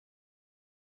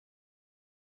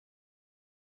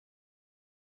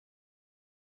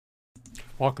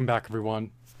Welcome back, everyone.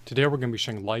 Today we're going to be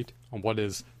shedding light on what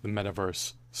is the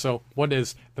metaverse. So, what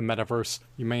is the metaverse,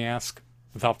 you may ask?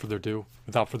 Without further ado,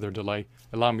 without further delay,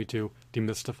 allow me to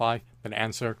demystify an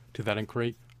answer to that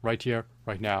inquiry right here,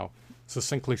 right now.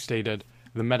 Succinctly stated,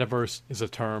 the metaverse is a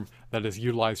term that is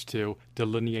utilized to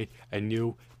delineate a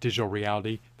new digital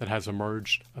reality that has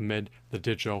emerged amid the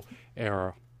digital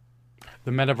era.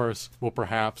 The metaverse will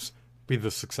perhaps be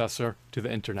the successor to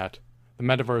the internet. The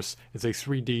metaverse is a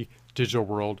 3D digital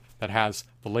world that has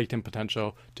the latent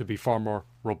potential to be far more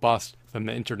robust than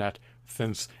the internet,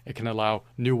 since it can allow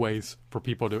new ways for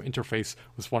people to interface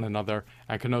with one another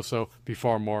and can also be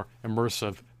far more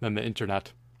immersive than the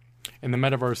internet. In the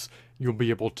metaverse, you'll be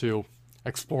able to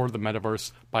explore the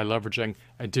metaverse by leveraging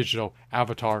a digital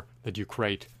avatar that you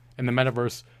create. In the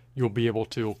metaverse, you'll be able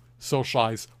to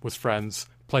socialize with friends,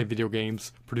 play video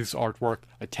games, produce artwork,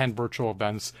 attend virtual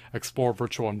events, explore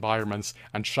virtual environments,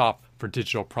 and shop for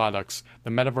digital products. The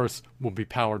metaverse will be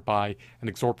powered by an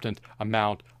exorbitant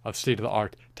amount of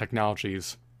state-of-the-art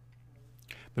technologies.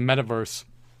 The metaverse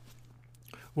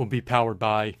will be powered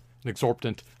by an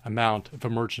exorbitant amount of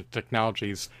emergent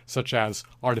technologies such as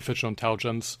artificial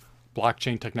intelligence,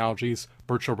 blockchain technologies,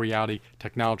 virtual reality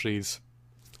technologies,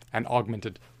 and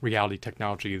augmented reality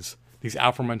technologies. These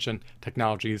aforementioned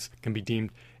technologies can be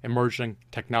deemed emerging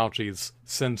technologies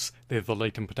since they have the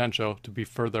latent potential to be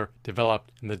further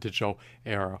developed in the digital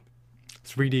era.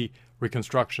 3D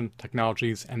reconstruction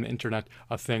technologies and the Internet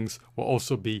of Things will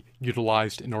also be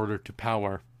utilized in order to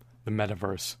power the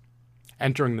metaverse.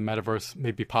 Entering the metaverse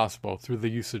may be possible through the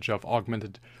usage of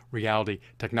augmented reality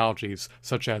technologies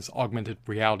such as augmented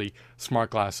reality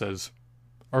smart glasses,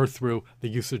 or through the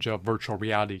usage of virtual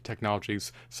reality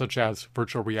technologies such as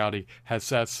virtual reality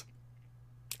headsets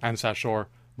and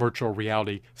virtual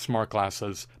reality smart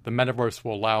glasses. The metaverse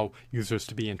will allow users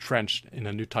to be entrenched in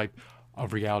a new type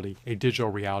of reality, a digital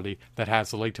reality that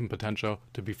has the latent potential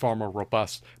to be far more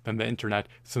robust than the internet,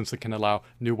 since it can allow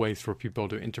new ways for people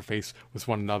to interface with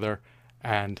one another,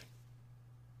 and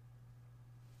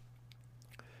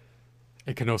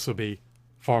it can also be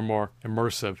far more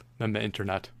immersive than the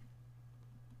internet.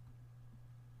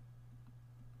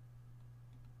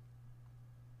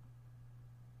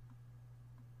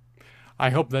 I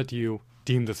hope that you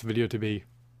deem this video to be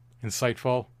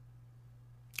insightful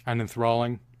and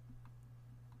enthralling.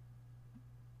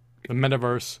 The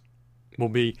metaverse will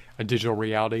be a digital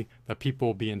reality that people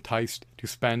will be enticed to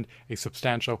spend a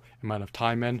substantial amount of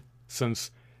time in,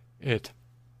 since it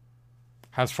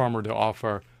has far more to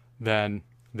offer than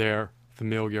their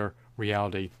familiar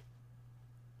reality.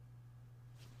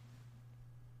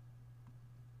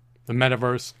 The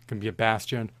metaverse can be a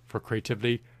bastion for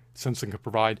creativity, since it can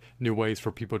provide new ways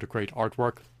for people to create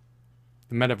artwork.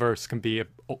 The metaverse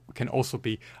can also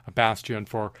be a bastion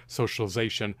for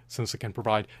socialization, since it can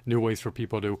provide new ways for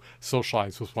people to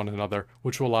socialize with one another,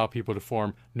 which will allow people to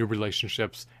form new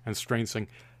relationships and strengthen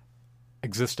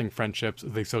existing friendships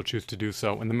if they so choose to do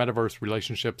so. In the metaverse,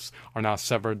 relationships are not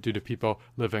severed due to people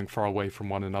living far away from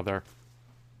one another.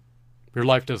 Your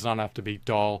life does not have to be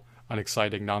dull,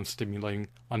 unexciting, non-stimulating,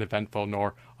 uneventful,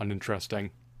 nor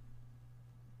uninteresting.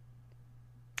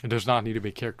 It does not need to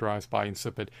be characterized by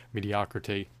insipid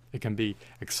mediocrity. It can be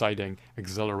exciting,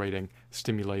 exhilarating,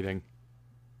 stimulating,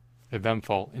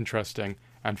 eventful, interesting,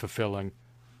 and fulfilling.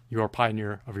 You are a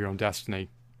pioneer of your own destiny.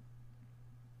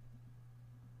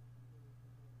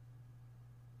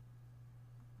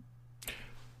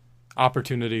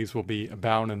 Opportunities will be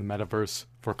abound in the metaverse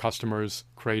for customers,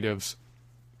 creatives,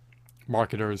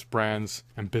 marketers, brands,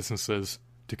 and businesses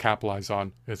to capitalize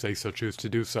on as they so choose to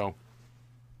do so.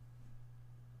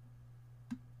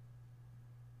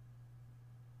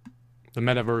 The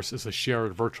metaverse is a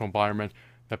shared virtual environment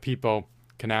that people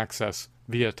can access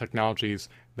via technologies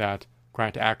that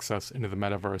grant access into the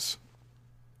metaverse.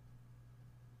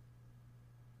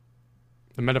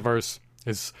 The metaverse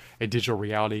is a digital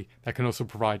reality that can also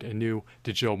provide a new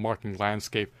digital marketing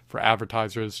landscape for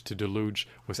advertisers to deluge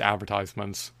with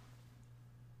advertisements.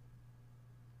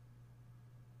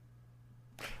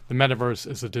 The metaverse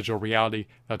is a digital reality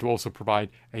that will also provide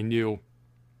a new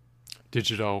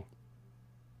digital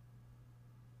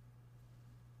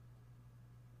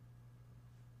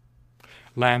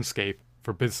landscape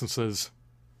for businesses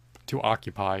to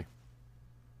occupy.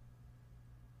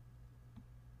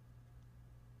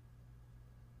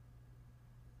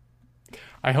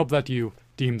 I hope that you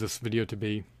deem this video to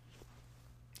be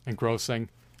engrossing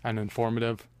and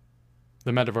informative.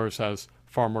 The metaverse has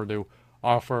far more to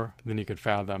offer than you could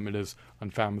fathom. It is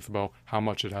unfathomable how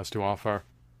much it has to offer.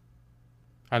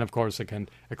 And of course, it can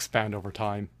expand over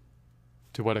time.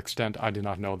 To what extent, I do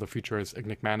not know. The future is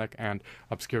enigmatic and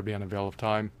obscured beyond a veil of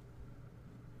time.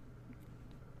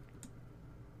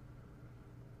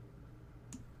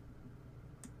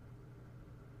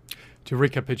 To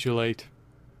recapitulate,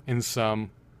 in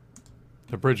sum,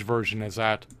 the bridge version is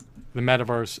that the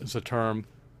metaverse is a term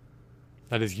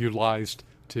that is utilized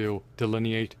to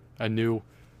delineate a new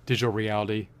digital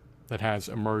reality that has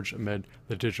emerged amid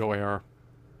the digital era.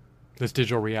 This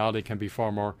digital reality can be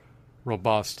far more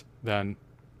robust than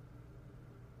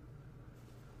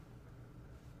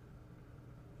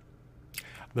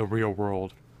the real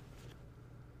world.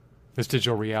 This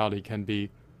digital reality can be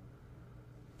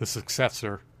the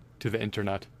successor to the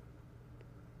internet.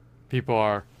 People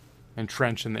are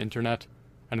entrenched in the internet,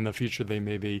 and in the future they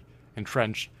may be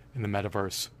entrenched in the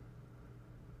metaverse.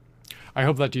 I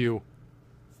hope that you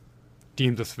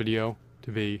deem this video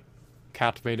to be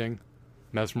captivating,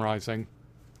 mesmerizing,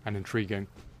 and intriguing.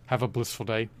 Have a blissful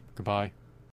day. Goodbye.